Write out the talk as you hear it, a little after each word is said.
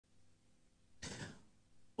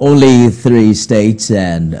Only 3 states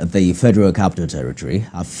and the Federal Capital Territory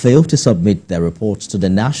have failed to submit their reports to the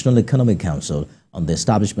National Economic Council on the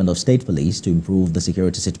establishment of state police to improve the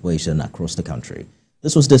security situation across the country.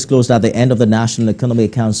 This was disclosed at the end of the National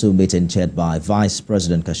Economic Council meeting chaired by Vice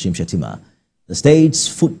President Kashim Shettima. The states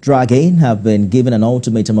foot dragging have been given an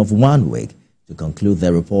ultimatum of 1 week to conclude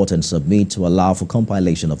their report and submit to allow for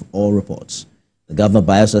compilation of all reports. The governor of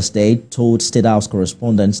Bayelsa State told State House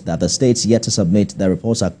correspondents that the states yet to submit their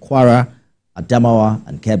reports are Kwara, Adamawa,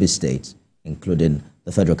 and Kebbi states, including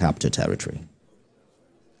the Federal Capital Territory.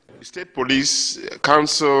 The State Police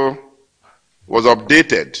Council was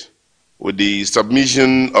updated with the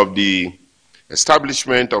submission of the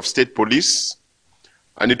establishment of state police,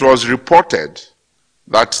 and it was reported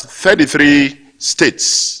that 33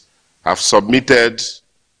 states have submitted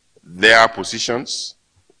their positions,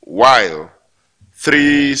 while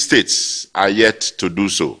 3 states are yet to do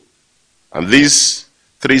so. And these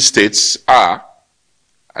 3 states are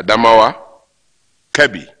Adamawa,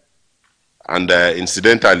 Kebbi, and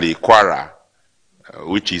incidentally Kwara,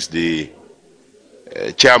 which is the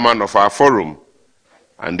chairman of our forum,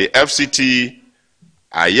 and the FCT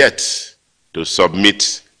are yet to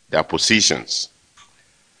submit their positions.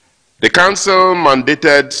 The council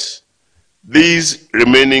mandated these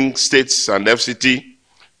remaining states and FCT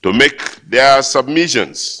to make their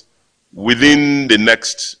submissions within the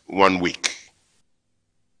next 1 week.